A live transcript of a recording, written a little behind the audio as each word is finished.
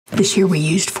This year we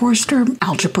used Foerster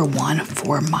Algebra 1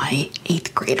 for my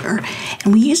 8th grader,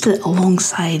 and we used it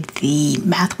alongside the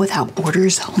Math Without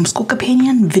Borders Homeschool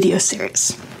Companion video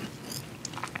series.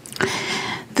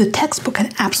 The textbook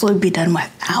can absolutely be done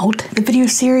without the video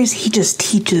series. He just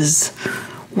teaches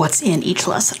what's in each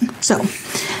lesson. So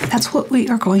that's what we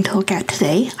are going to look at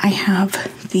today. I have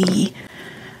the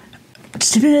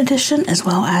student edition as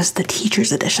well as the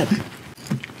teacher's edition.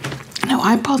 Now,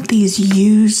 I bought these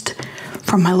used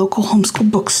from my local homeschool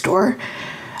bookstore,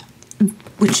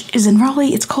 which is in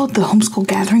Raleigh. It's called the Homeschool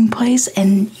Gathering Place,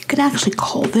 and you can actually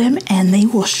call them and they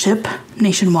will ship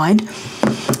nationwide.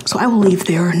 So I will leave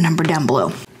their number down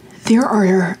below. There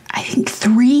are, I think,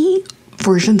 3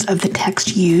 versions of the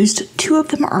text used. 2 of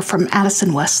them are from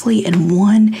Addison Wesley, and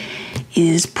 1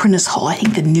 is Prentice Hall. I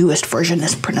think the newest version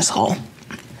is Prentice Hall.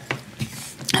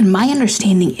 And my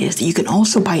understanding is that you can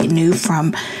also buy it new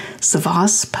from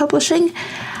Savas Publishing.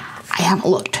 I haven't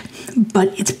looked,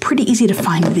 but it's pretty easy to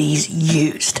find these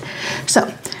used.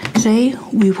 So today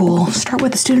we will start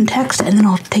with the student text, and then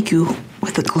I'll take you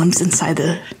with a glimpse inside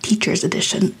the teacher's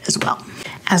edition as well.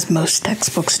 As most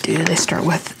textbooks do, they start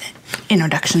with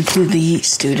introduction to the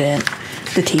student,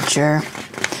 the teacher,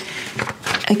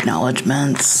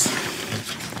 acknowledgments,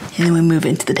 and then we move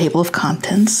into the table of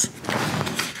contents.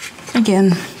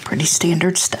 Again, pretty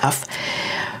standard stuff.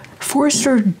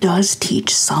 Foerster does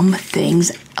teach some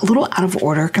things a little out of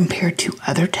order compared to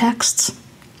other texts,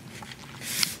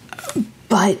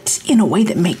 but in a way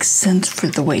that makes sense for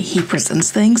the way he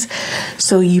presents things.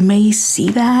 So you may see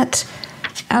that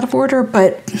out of order,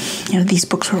 but you know, these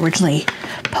books were originally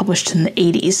published in the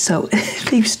 80s, so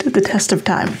they've stood the test of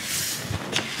time.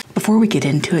 Before we get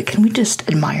into it, can we just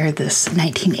admire this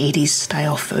 1980s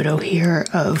style photo here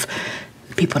of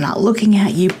people not looking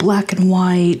at you, black and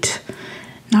white,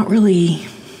 not really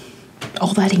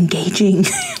all that engaging.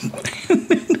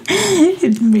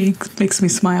 It makes me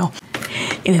smile.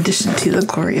 In addition to the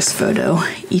glorious photo,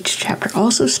 each chapter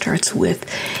also starts with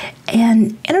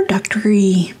an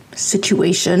introductory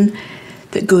situation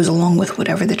that goes along with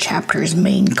whatever the chapter's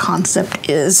main concept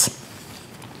is.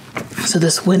 So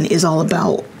this one is all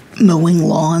about mowing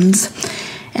lawns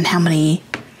and how many,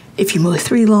 if you mow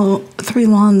 3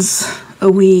 lawns a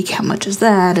week, how much is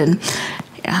that, and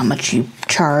how much you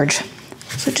charge.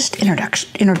 So just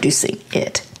introducing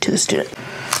it to the student.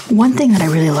 One thing that I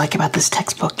really like about this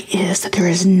textbook is that there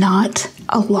is not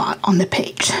a lot on the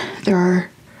page. There are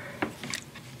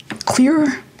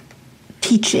clear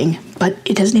teaching, but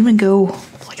it doesn't even go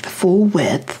like the full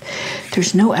width.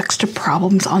 There's no extra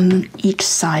problems on each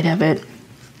side of it.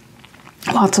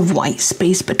 Lots of white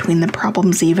space between the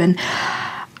problems even.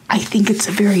 I think it's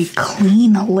a very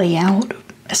clean layout,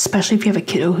 especially if you have a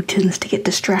kiddo who tends to get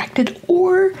distracted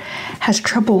or has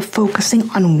trouble focusing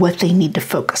on what they need to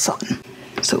focus on.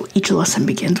 So each lesson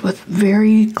begins with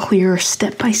very clear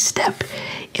step-by-step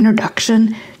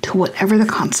introduction to whatever the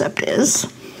concept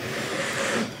is.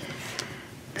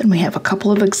 Then we have a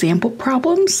couple of example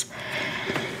problems.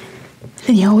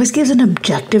 Then he always gives an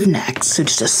objective next, so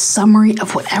just a summary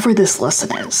of whatever this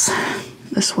lesson is.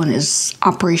 This one is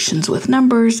operations with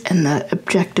numbers, and the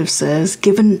objective says,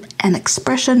 given an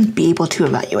expression, be able to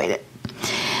evaluate it.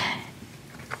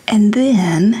 And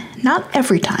then, not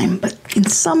every time, but in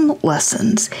some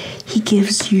lessons, he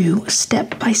gives you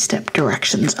step-by-step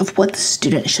directions of what the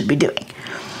student should be doing.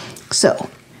 So,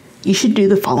 you should do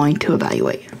the following to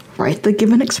evaluate. Write the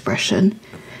given expression,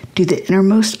 do the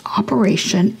innermost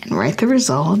operation, and write the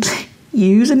result.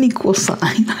 Use an equal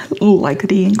sign. I like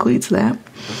that he includes that.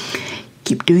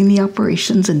 Keep doing the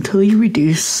operations until you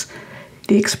reduce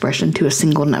the expression to a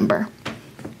single number.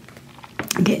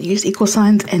 Again, use equal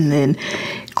signs and then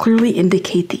clearly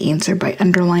indicate the answer by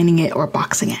underlining it or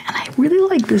boxing it. And I really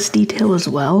like this detail as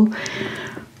well,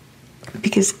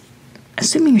 because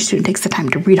assuming your student takes the time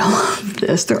to read all of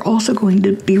this, they're also going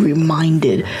to be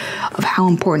reminded of how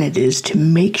important it is to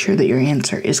make sure that your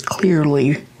answer is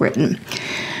clearly written,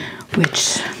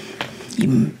 which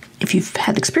if you've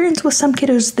had experience with some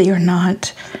kiddos,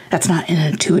 that's not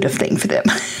an intuitive thing for them.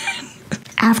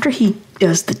 After he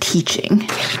does the teaching,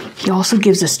 he also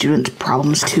gives the students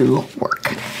problems to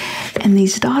work. And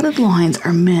these dotted lines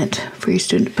are meant for your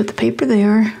student to put the paper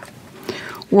there,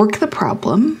 work the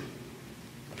problem,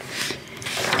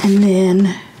 and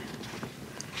then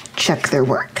check their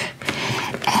work.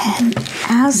 And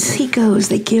as he goes,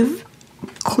 they give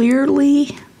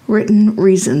clearly written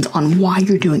reasons on why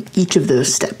you're doing each of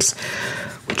those steps,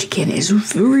 which again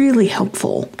is really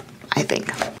helpful, I think.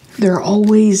 There are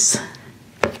always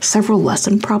several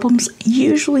lesson problems,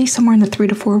 usually somewhere in the 3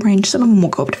 to 4 range. Some of them will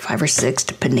go up to 5 or 6,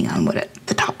 depending on what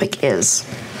the topic is.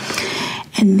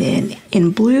 And then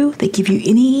in blue, they give you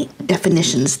any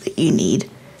definitions that you need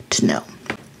to know.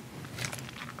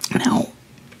 Now,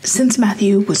 since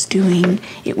Matthew was doing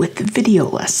it with the video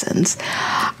lessons,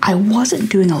 I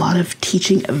wasn't doing a lot of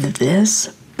teaching of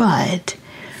this, but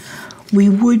we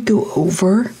would go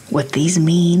over what these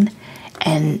mean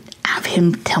and have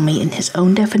him tell me in his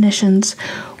own definitions.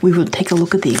 We would take a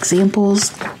look at the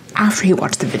examples after he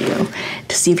watched the video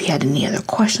to see if he had any other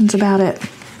questions about it,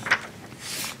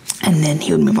 and then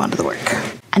he would move on to the work.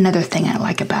 Another thing I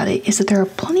like about it is that there are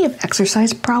plenty of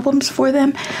exercise problems for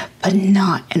them, but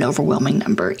not an overwhelming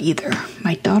number either.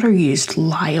 My daughter used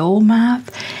Lyle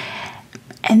math,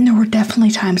 and there were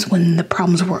definitely times when the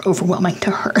problems were overwhelming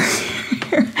to her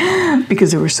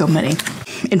because there were so many.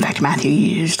 In fact, Matthew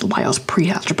used Lyle's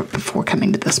pre-algebra before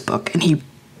coming to this book, and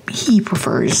he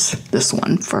prefers this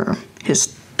one for his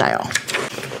style.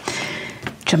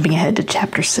 Jumping ahead to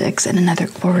chapter 6 and another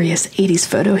glorious 80s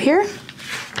photo here.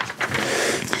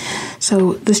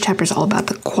 So this chapter is all about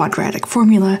the quadratic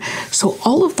formula. So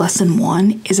all of lesson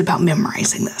 1 is about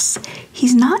memorizing this.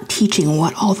 He's not teaching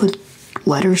what all the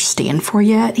letters stand for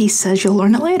yet. He says you'll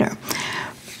learn it later.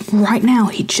 Right now,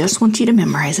 he just wants you to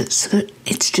memorize it so that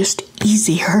it's just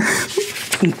easier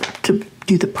to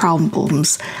do the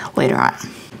problems later on.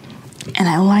 And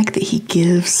I like that he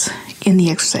gives, in the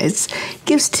exercise,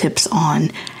 gives tips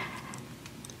on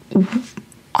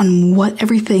what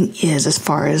everything is as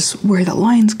far as where the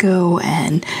lines go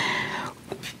and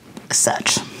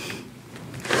such.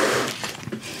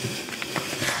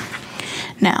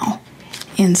 Now,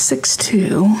 in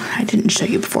 6.2, I didn't show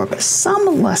you before, but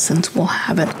some lessons will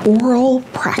have an oral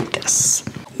practice.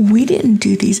 We didn't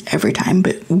do these every time,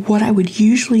 but what I would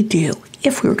usually do,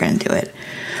 if we were going to do it,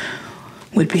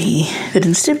 would be that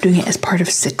instead of doing it as part of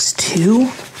 6.2,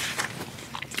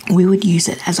 we would use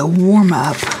it as a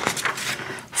warm-up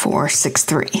for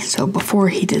 6.3. So before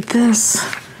he did this,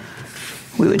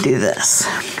 we would do this,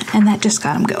 and that just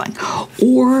got him going.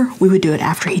 Or we would do it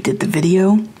after he did the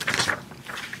video,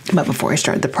 but before he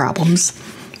started the problems,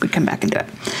 we'd come back and do it.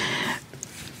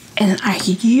 And I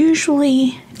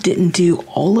usually didn't do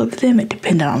all of them. It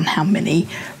depended on how many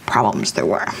problems there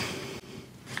were.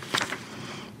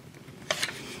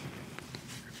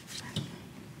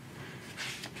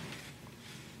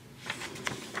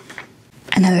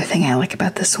 Another thing I like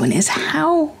about this one is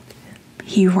how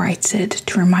he writes it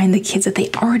to remind the kids that they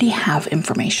already have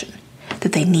information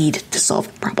that they need to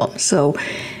solve the problem. So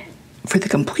for the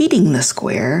completing the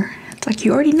square, it's like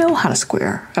you already know how to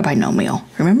square a binomial.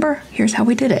 Remember? Here's how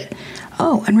we did it.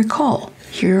 Oh, and recall,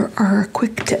 here are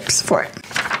quick tips for it.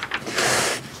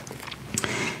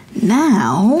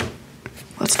 Now,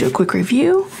 let's do a quick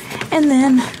review, and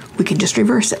then we can just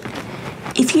reverse it.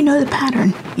 If you know the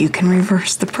pattern, you can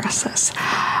reverse the process.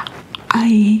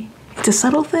 It's a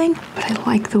subtle thing, but I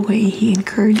like the way he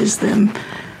encourages them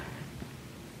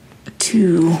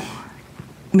to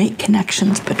make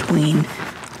connections between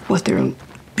what they're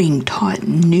being taught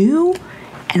new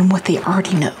and what they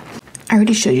already know. I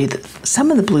already showed you that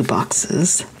some of the blue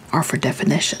boxes are for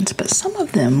definitions, but some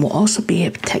of them will also be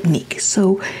a technique.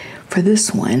 So for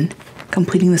this one,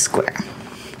 completing the square.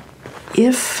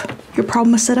 If your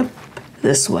problem is set up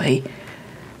this way,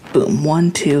 boom,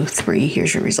 1, 2, 3,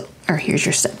 here's your result, or here's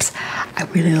your steps. I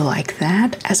really like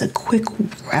that as a quick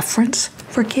reference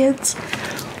for kids.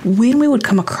 When we would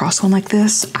come across one like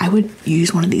this, I would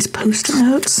use one of these post-it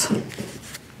notes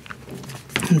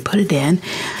and put it in,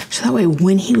 so that way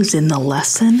when he was in the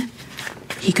lesson,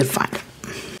 he could find it.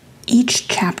 Each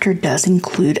chapter does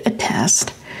include a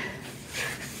test,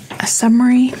 a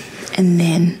summary, and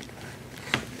then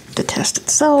the test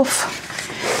itself.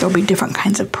 There'll be different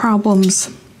kinds of problems.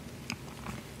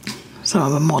 Some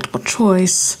of them multiple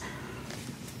choice.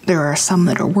 There are some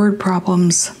that are word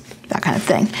problems, that kind of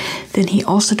thing. Then he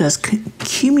also does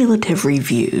cumulative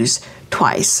reviews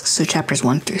twice. So chapters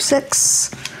 1 through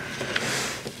 6.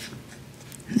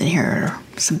 And then here are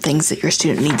some things that your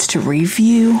student needs to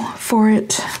review for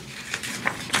it.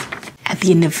 At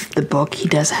the end of the book, he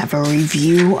does have a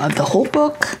review of the whole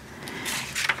book,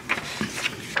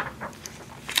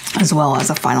 as well as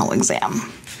a final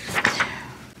exam.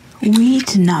 We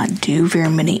did not do very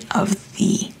many of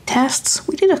the tests.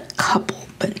 We did a couple,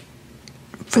 but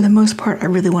for the most part, I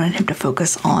really wanted him to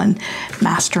focus on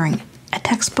mastering a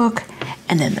textbook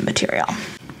and then the material.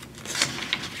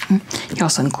 He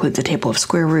also includes a table of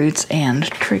square roots and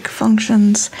trig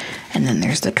functions, and then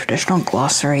there's the traditional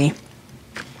glossary.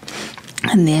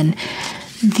 And then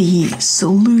the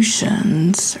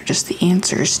solutions, or just the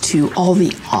answers to all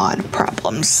the odd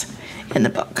problems in the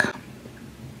book,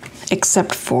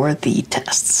 except for the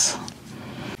tests.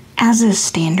 As is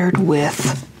standard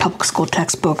with public school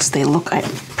textbooks. They look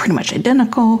pretty much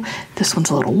identical. This one's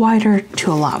a little wider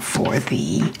to allow for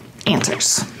the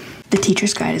answers. The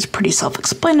teacher's guide is pretty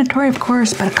self-explanatory, of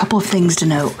course, but a couple of things to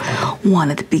note. One,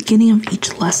 at the beginning of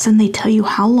each lesson, they tell you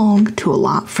how long to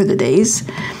allot for the days.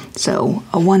 So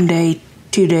a 1 day,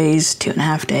 2 days,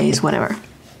 2.5 days, whatever.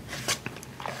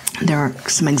 There are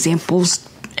some examples,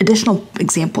 additional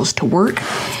examples to work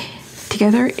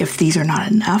together if these are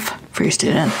not enough for your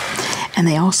student. And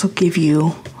they also give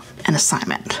you an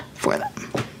assignment for them.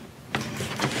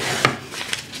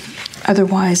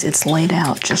 Otherwise, it's laid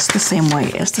out just the same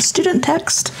way as the student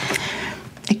text,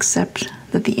 except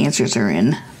that the answers are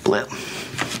in blue.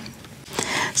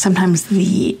 Sometimes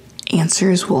the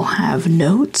answers will have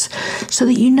notes so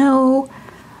that you know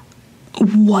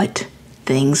what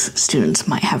things students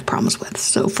might have problems with.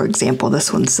 So, for example,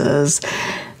 this one says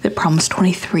that problems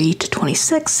 23 to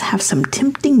 26 have some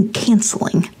tempting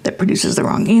canceling that produces the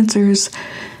wrong answers.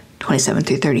 27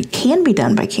 through 30 can be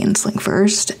done by canceling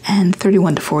first, and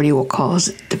 31 to 40 will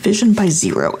cause division by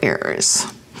 0 errors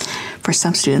for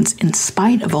some students, in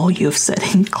spite of all you have said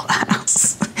in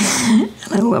class. And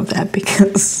I love that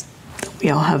because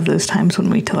we all have those times when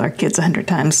we tell our kids 100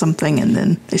 times something and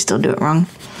then they still do it wrong.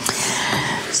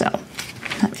 So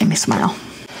that made me smile.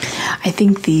 I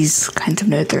think these kinds of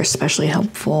notes are especially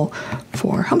helpful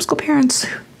for homeschool parents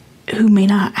who may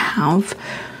not have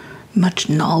much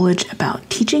knowledge about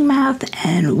teaching math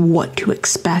and what to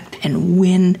expect and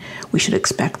when we should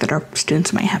expect that our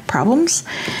students might have problems,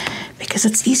 because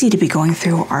it's easy to be going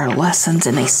through our lessons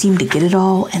and they seem to get it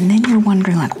all, and then you're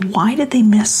wondering, like, why did they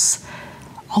miss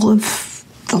all of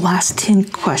the last 10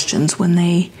 questions when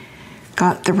they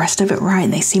got the rest of it right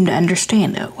and they seem to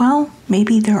understand it? Well,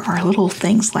 maybe there are little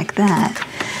things like that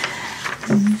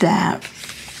that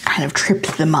kind of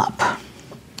tripped them up.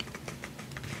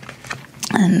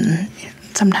 And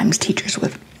sometimes teachers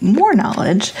with more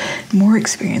knowledge, more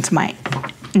experience might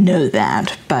know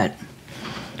that, but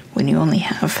when you only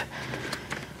have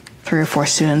 3 or 4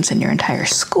 students in your entire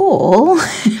school,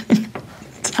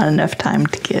 it's not enough time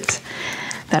to get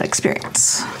that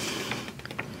experience.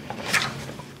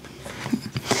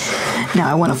 Now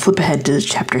I want to flip ahead to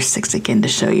chapter 6 again to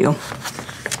show you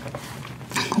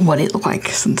what it looked like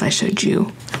since I showed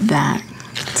you that.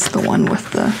 It's the one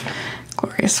with the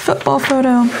glorious football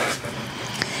photo.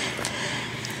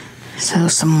 So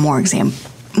some more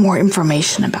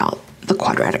information about the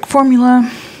quadratic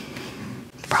formula,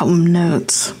 problem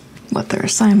notes, what their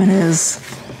assignment is.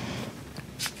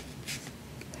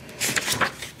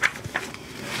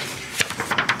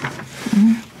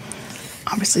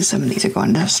 Obviously, some of these are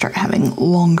going to start having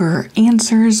longer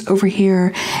answers over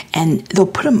here, and they'll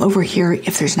put them over here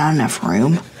if there's not enough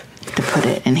room to put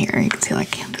it in here. You can see,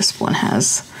 like, this one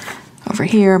has over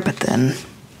here, but then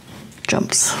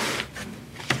jumps.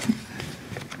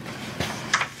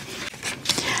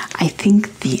 I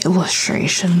think the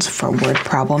illustrations for word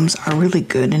problems are really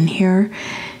good in here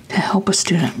to help a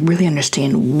student really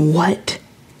understand what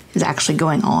is actually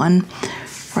going on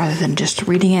rather than just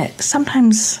reading it.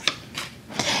 Sometimes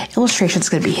illustration's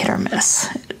going to be hit or miss,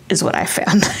 is what I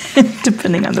found,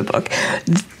 depending on the book.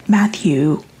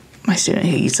 Matthew, my student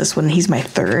who used this one, he's my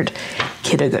 3rd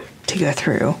kid to go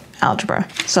through algebra.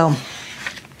 So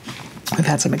we've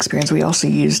had some experience. We also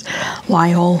used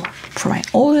Lyle for my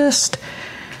oldest,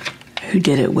 who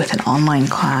did it with an online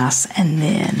class, and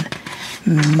then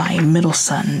my middle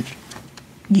son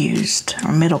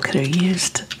middle kiddo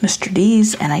used Mr.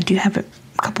 D's, and I do have a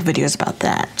couple videos about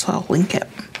that, so I'll link it.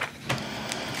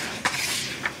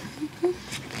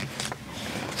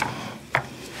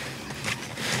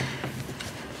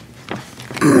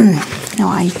 Now,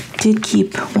 I did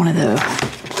keep one of the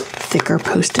thicker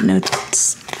Post-it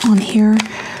notes on here.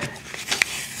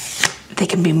 They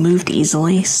can be moved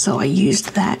easily, so I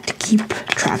used that to keep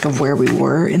track of where we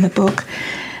were in the book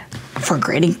for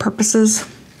grading purposes.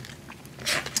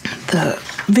 The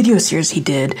video series he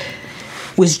did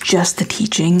was just the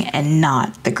teaching and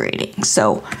not the grading,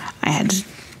 so I had to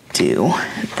do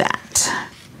that.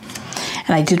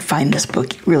 And I did find this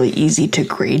book really easy to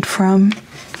grade from.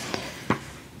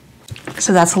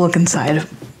 So that's a look inside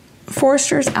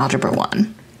Foerster's Algebra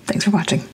 1. Thanks for watching.